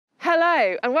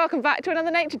Hello, and welcome back to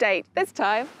another Nature Date, this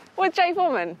time with Jay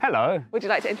Foreman. Hello. Would you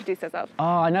like to introduce yourself? Oh,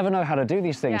 I never know how to do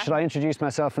these things. Yeah. Should I introduce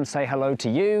myself and say hello to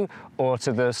you, or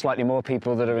to the slightly more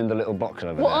people that are in the little box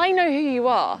over Well, there? I know who you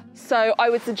are, so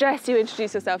I would suggest you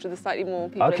introduce yourself to the slightly more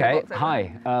people in the Okay, box over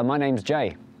hi, my name's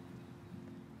Jay.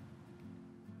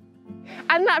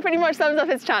 And that pretty much sums up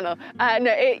his channel.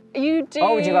 You do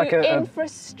Oh, would you like a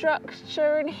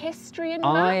infrastructure and history and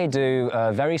I math? do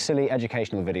very silly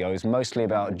educational videos, mostly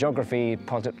about geography,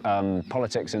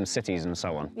 politics and cities and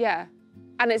so on. Yeah,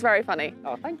 and it's very funny.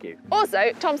 Oh, thank you.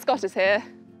 Also, Tom Scott is here.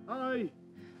 Hi.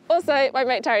 Also, my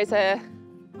mate Terry's here.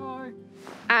 Hi.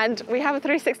 And we have a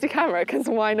 360 camera, because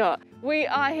why not? We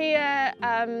are here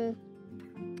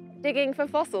digging for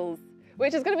fossils,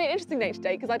 which is going to be an interesting Nature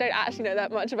Day because I don't actually know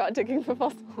that much about digging for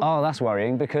fossils. Oh, that's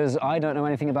worrying, because I don't know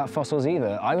anything about fossils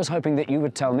either. I was hoping that you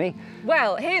would tell me.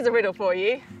 Well, here's a riddle for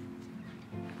you.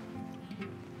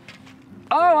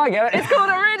 Oh, I get it. It's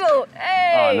called a riddle.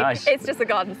 Hey! Oh, nice. It's just a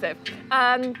garden sieve.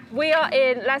 We are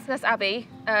in Lesnes Abbey,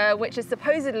 which is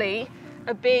supposedly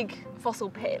a big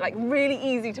fossil pit, like really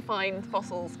easy to find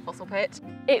fossil pit.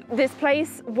 This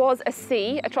place was a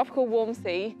sea, a tropical warm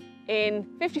sea, in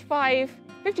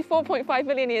 54.5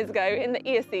 million years ago in the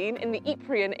Eocene, in the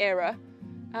Eprian era.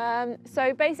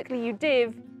 So basically you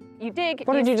dig.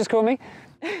 What did you just call me?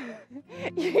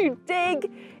 You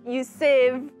dig, you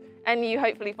sieve, and you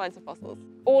hopefully find some fossils.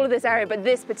 All of this area, but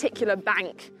this particular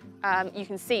bank, you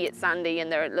can see it's sandy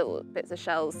and there are little bits of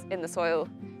shells in the soil.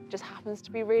 Just happens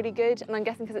to be really good, and I'm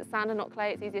guessing because it's sand and not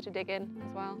clay, it's easier to dig in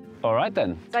as well. All right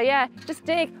then. So yeah, just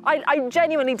dig. I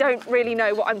genuinely don't really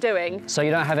know what I'm doing. So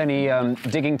you don't have any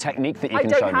digging technique that you can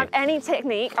show me? I don't have any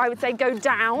technique. I would say go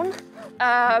down,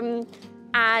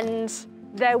 and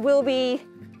there will be,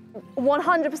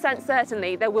 100%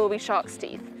 certainly, there will be shark's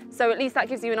teeth. So at least that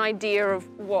gives you an idea of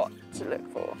what to look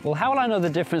for. Well, how will I know the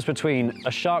difference between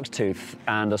a shark's tooth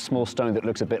and a small stone that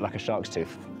looks a bit like a shark's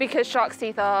tooth? Because shark's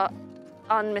teeth are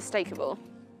unmistakable.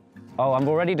 Oh, I'm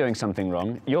already doing something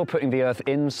wrong. You're putting the earth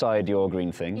inside your green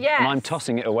thing, Yes. and I'm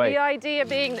tossing it away. The idea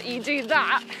being that you do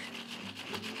that,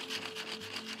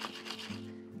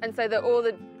 and so that all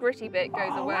the gritty bit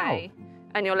goes away, wow.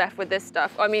 And you're left with this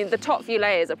stuff. I mean, the top few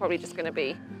layers are probably just going to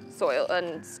be soil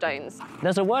and stones.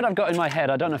 There's a word I've got in my head,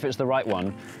 I don't know if it's the right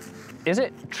one. Is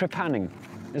it trepanning?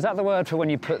 Is that the word for when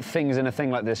you put things in a thing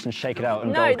like this and shake it out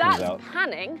and gold comes out? No, that's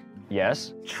panning.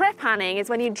 Yes. Trepanning is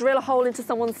when you drill a hole into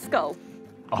someone's skull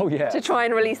Oh, yeah. to try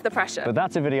and release the pressure. But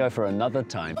that's a video for another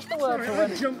time. What's the word Sorry, for I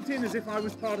when... jumped in as if I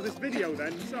was part of this video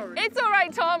then, sorry. It's all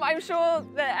right, Tom. I'm sure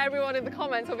that everyone in the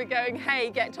comments will be going,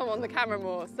 hey, get Tom on the camera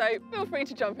more. So feel free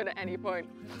to jump in at any point.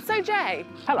 So, Jay,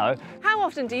 Hello. how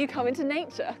often do you come into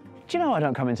nature? Do you know I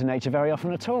don't come into nature very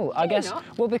often at all? I guess, not?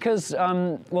 well, because,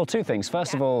 well, two things.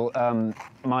 First of all,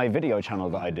 my video channel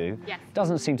that I do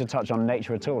doesn't seem to touch on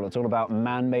nature at all. It's all about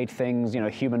man-made things, you know,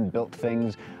 human-built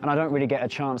things, and I don't really get a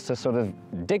chance to sort of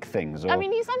dig things. Or... I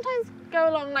mean, you sometimes go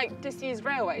along like disused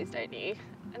railways, don't you?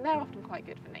 And they're often quite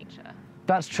good for nature.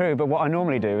 That's true, but what I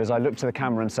normally do is I look to the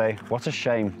camera and say, what a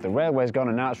shame, the railway's gone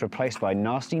and now it's replaced by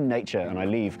nasty nature, and I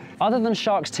leave. Other than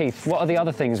shark's teeth, what are the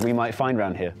other things we might find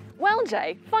around here? Well,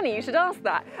 Jay, funny you should ask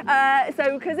that.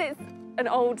 So, because it's an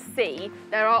old sea,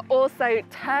 there are also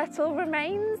turtle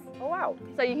remains. Oh, wow.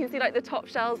 So you can see like the top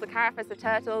shells, the carapace of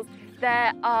turtles.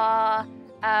 There are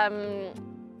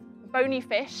bony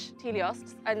fish,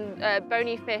 teleosts, and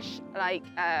bony fish like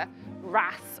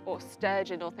wrasse or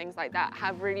sturgeon or things like that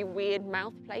have really weird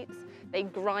mouth plates. They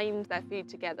grind their food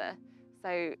together.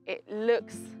 So it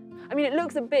looks, I mean, it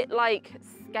looks a bit like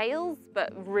scales,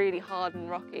 but really hard and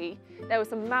rocky. There were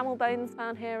some mammal bones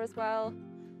found here as well.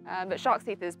 But shark's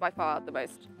teeth is by far the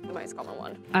most common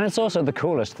one. And it's also the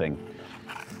coolest thing.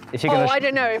 If you're Oh, gonna I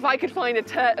don't know, if I could find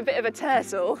a bit of a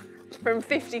turtle from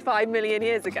 55 million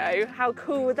years ago, how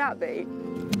cool would that be?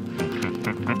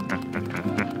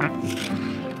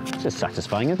 It's just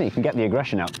satisfying, isn't it? You can get the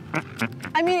aggression out.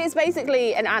 I mean, it's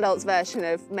basically an adult's version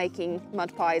of making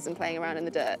mud pies and playing around in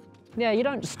the dirt. Yeah, you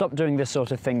don't stop doing this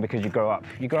sort of thing because you grow up.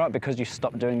 You grow up because you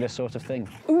stop doing this sort of thing.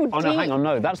 Ooh, oh, no, deep. hang on,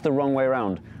 no, that's the wrong way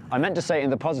around. I meant to say it in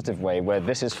the positive way, where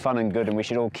this is fun and good and we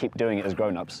should all keep doing it as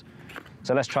grown-ups.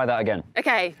 So let's try that again.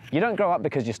 Okay. You don't grow up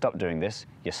because you stop doing this.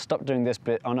 You stop doing this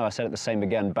bit. Oh no, I said it the same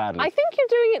again badly. I think you're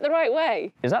doing it the right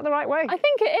way. Is that the right way? I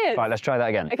think it is. Right, let's try that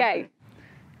again. Okay.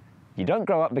 You don't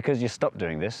grow up because you stop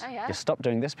doing this. Oh, yeah? You stop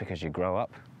doing this because you grow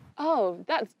up. Oh,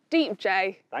 that's deep,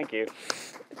 Jay. Thank you.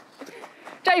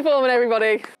 Jay Foreman,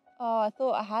 everybody. Oh, I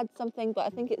thought I had something, but I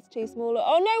think it's too small.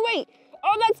 Oh, no, wait.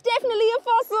 Oh, that's definitely a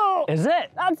fossil. Is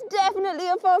it? That's definitely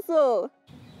a fossil.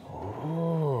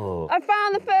 Ooh. I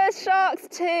found the first shark's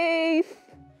tooth.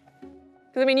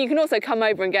 Because I mean, you can also come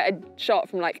over and get a shot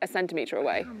from like a centimetre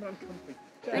away.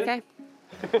 Okay.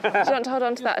 Do you want to hold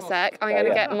on to that a sec? I'm going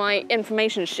to get my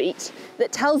information sheet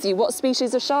that tells you what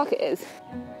species of shark it is.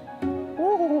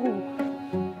 Ooh.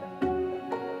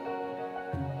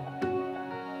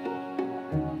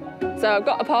 So I've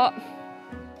got a pot.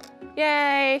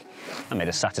 Yay! That made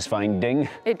a satisfying ding.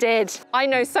 It did. I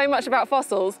know so much about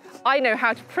fossils. I know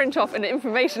how to print off an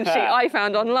information sheet I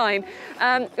found online.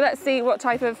 Let's see what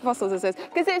type of fossils this is.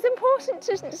 Because it's important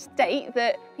to state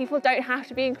that people don't have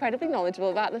to be incredibly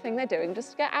knowledgeable about the thing they're doing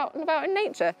just to get out and about in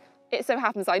nature. It so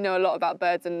happens I know a lot about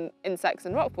birds and insects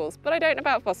and rock pools, but I don't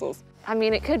about fossils. I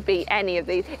mean, it could be any of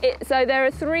these. So there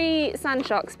are 3 sand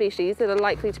shark species that are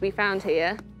likely to be found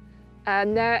here.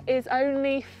 And there is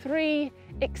only 3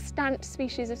 extant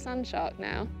species of sand shark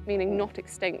now, meaning not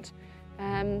extinct.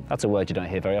 That's a word you don't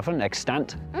hear very often,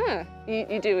 extant. Ah,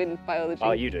 you do in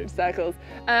biology circles.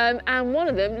 And one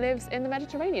of them lives in the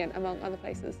Mediterranean, among other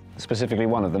places. Specifically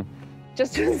one of them.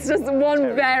 Just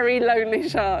one very lonely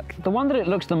shark. The one that it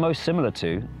looks the most similar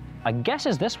to, I guess,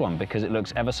 is this one, because it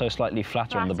looks ever so slightly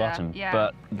flatter on the bottom. Yeah.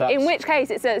 But that's... In which case,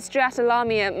 it's a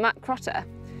Stratolamia macrota.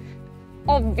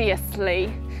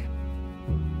 Obviously.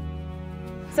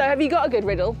 So have you got a good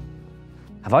riddle?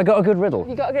 Have I got a good riddle? Have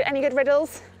you got any good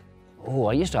riddles? Oh,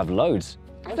 I used to have loads.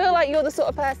 I feel like you're the sort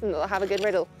of person that'll have a good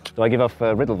riddle. Do I give off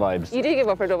riddle vibes? You do give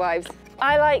off riddle vibes.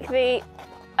 I like a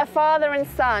father and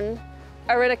son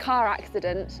are in a car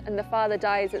accident and the father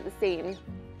dies at the scene.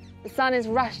 The son is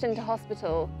rushed into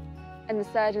hospital and the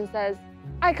surgeon says,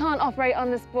 "I can't operate on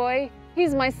this boy.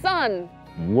 He's my son."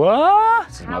 What?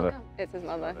 It's his mother. It's his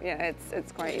mother. Yeah,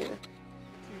 it's quite easy.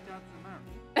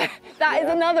 That is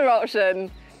another option.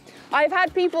 I've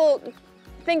had people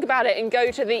think about it and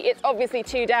go to it's obviously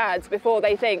 2 dads before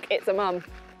they think it's a mum,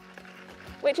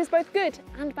 which is both good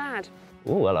and bad.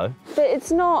 Oh, hello. But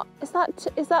it's not, is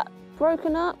that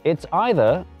broken up? It's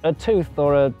either a tooth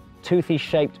or a toothy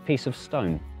shaped piece of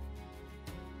stone.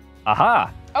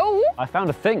 Aha! Oh! I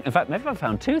found a thing. In fact, maybe I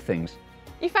found 2 things.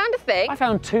 You found a thing? I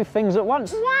found 2 things at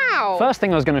once. Wow! First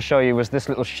thing I was going to show you was this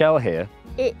little shell here.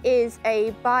 It is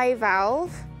a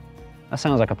bivalve. That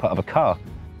sounds like a part of a car.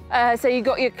 So you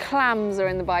got your clams are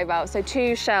in the bivalve. So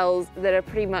 2 shells that are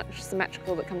pretty much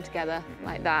symmetrical that come together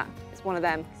like that. It's one of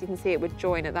them, because you can see it would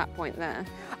join at that point there.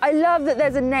 I love that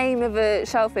there's a name of a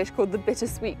shellfish called the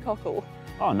bittersweet cockle.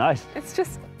 Oh, nice. It's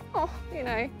just, oh, you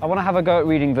know. I want to have a go at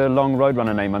reading the long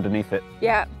Roadrunner name underneath it.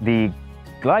 Yeah. The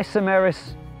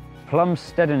Glycemeris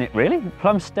plumsteadinensis. Really?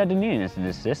 Plumsteadinensis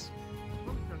is this?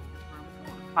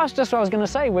 That's just what I was going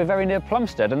to say. We're very near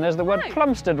Plumstead, and there's the word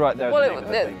Plumstead right there. Well,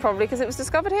 probably because it was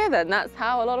discovered here then. That's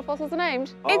how a lot of fossils are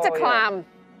named. It's a clam.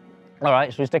 Yeah. All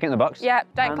right, should we stick it in the box? Yeah,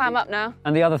 don't climb up now.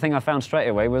 And the other thing I found straight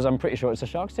away was I'm pretty sure it's a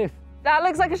shark's tooth. That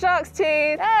looks like a shark's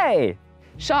tooth. Hey!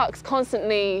 Sharks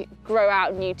constantly grow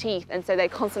out new teeth, and so they're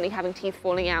constantly having teeth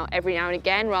falling out every now and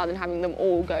again rather than having them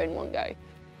all go in one go.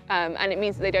 And it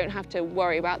means that they don't have to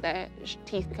worry about their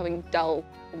teeth becoming dull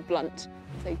and blunt.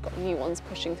 So you've got new ones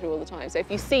pushing through all the time. So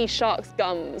if you see sharks'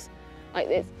 gums like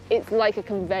this, it's like a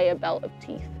conveyor belt of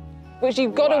teeth, which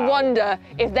you've got to wonder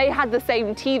if they had the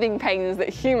same teething pains that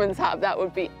humans have, that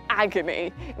would be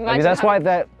agony. Maybe that's why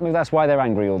they're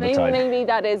angry all the time. Maybe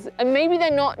that is, and maybe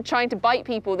they're not trying to bite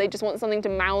people, they just want something to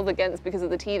mouth against because of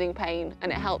the teething pain,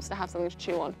 and it helps to have something to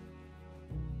chew on.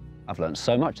 I've learned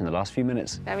so much in the last few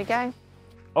minutes. There we go.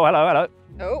 Oh, hello, hello.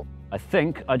 Oh. I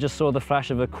think I just saw the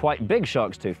flash of a quite big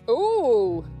shark's tooth.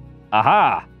 Ooh.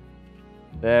 Aha!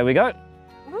 There we go.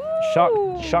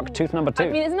 Shark tooth number 2. I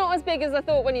mean, it's not as big as I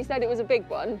thought when you said it was a big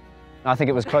one. I think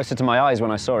it was closer to my eyes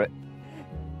when I saw it.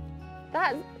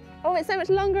 Oh, it's so much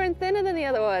longer and thinner than the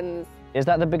other ones. Is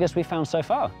that the biggest we've found so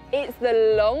far? It's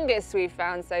the longest we've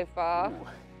found so far. Ooh.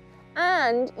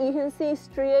 And you can see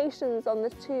striations on the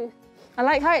tooth. I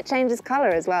like how it changes colour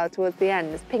as well towards the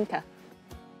end. It's pinker.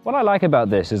 What I like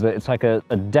about this is that it's like a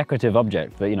decorative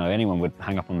object that, you know, anyone would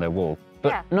hang up on their wall.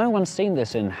 But no one's seen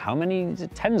this in how many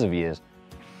tens of years?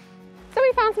 So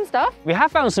we found some stuff. We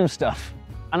have found some stuff.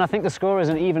 And I think the score is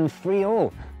an even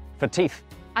 3-all for teeth.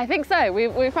 I think so.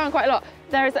 We found quite a lot.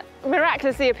 There has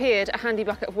miraculously appeared a handy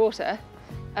bucket of water,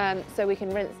 so we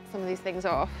can rinse some of these things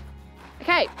off.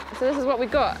 Okay, so this is what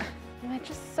we've got. And they're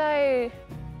just so...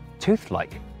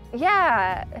 tooth-like.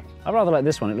 Yeah. I rather like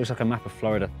this one. It looks like a map of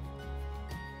Florida.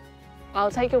 I'll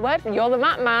take your word for it. You're the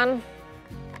map man.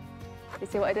 You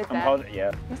see what I did there?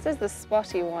 Yeah. This is the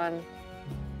spotty one.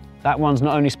 That one's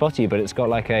not only spotty, but it's got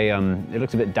like a, it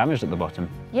looks a bit damaged at the bottom.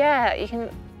 Yeah, you can,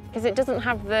 because it doesn't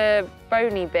have the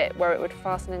bony bit where it would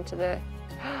fasten into the...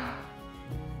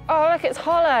 Oh, look, it's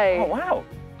hollow. Oh, wow.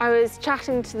 I was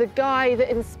chatting to the guy that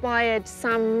inspired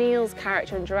Sam Neill's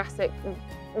character in Jurassic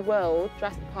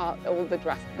Park, all the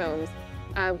Jurassic films,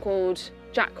 called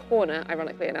Jack Horner,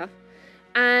 ironically enough.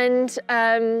 And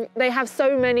they have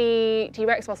so many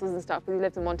T-Rex fossils and stuff, because he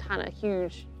lives in Montana,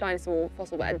 huge dinosaur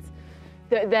fossil beds,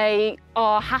 that they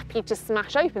are happy to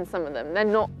smash open some of them. They're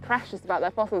not precious about their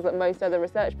fossils that most other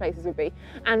research places would be,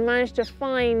 and managed to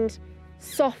find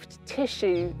soft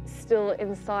tissue still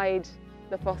inside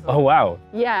the fossil. Oh, wow.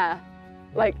 Yeah,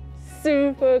 like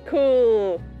super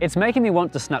cool. It's making me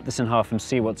want to snap this in half and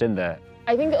see what's in there.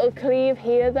 I think it'll cleave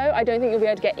here though. I don't think you'll be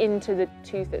able to get into the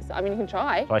tooth itself. I mean, you can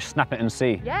try. So I snap it and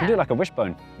see. Yeah. You do it like a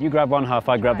wishbone. You grab one half,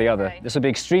 I grab the other. Okay. This will be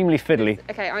extremely fiddly.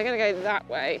 Okay, I'm gonna go that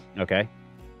way. Okay.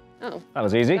 Oh. That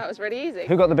was easy. That was really easy.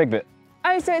 Who got the big bit?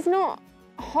 Oh, so it's not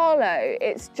hollow,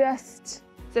 it's just...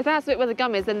 So if that's the bit where the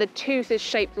gum is, then the tooth is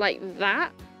shaped like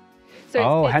that.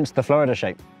 So hence the Florida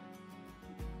shape.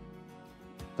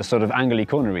 The sort of angly,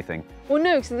 cornery thing. Well,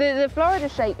 no, because the Florida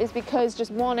shape is because just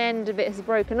one end of it has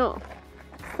broken off.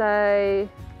 So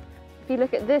if you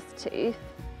look at this tooth,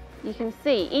 you can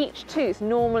see each tooth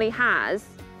normally has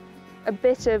a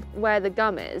bit of where the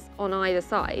gum is on either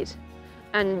side.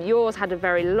 And yours had a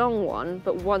very long one,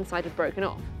 but one side had broken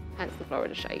off, hence the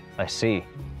Florida shape. I see.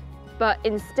 But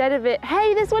instead of it,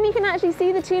 hey, this one you can actually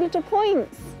see the two little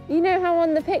points. You know how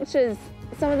on the pictures,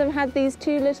 some of them had these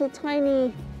two little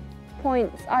tiny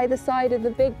points either side of the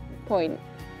big point?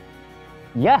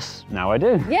 Yes, now I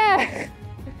do. Yeah,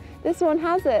 this one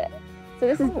has it. So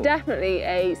this is definitely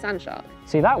a sand shark.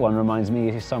 See, that one reminds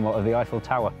me somewhat of the Eiffel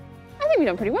Tower. I think we've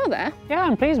done pretty well there. Yeah,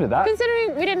 I'm pleased with that.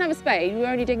 Considering we didn't have a spade, we were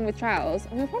only digging with trowels,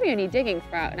 and we were probably only digging for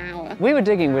about an hour. We were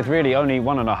digging with really only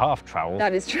 1.5 trowels.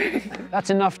 That is true. That's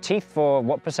enough teeth for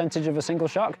what percentage of a single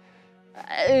shark?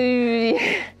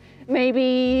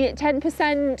 Maybe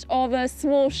 10% of a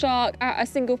small shark at a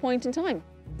single point in time.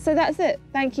 So that's it.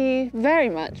 Thank you very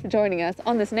much for joining us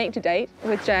on this nature date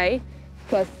with Jay,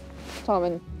 plus Tom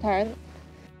and Terence.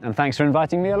 And thanks for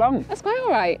inviting me along. That's quite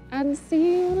all right, and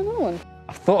see you on another one.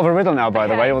 I've thought of a riddle now, by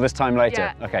the way, all this time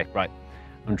later. Yeah. Okay, right.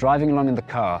 I'm driving along in the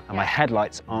car and my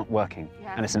headlights aren't working.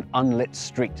 Yeah. And it's an unlit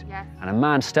street. Yeah. And a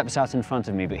man steps out in front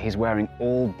of me, but he's wearing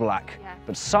all black. Yeah.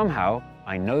 But somehow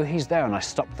I know he's there and I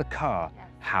stop the car. Yeah.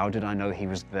 How did I know he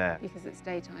was there? Because it's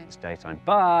daytime. It's daytime.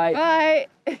 Bye.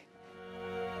 Bye.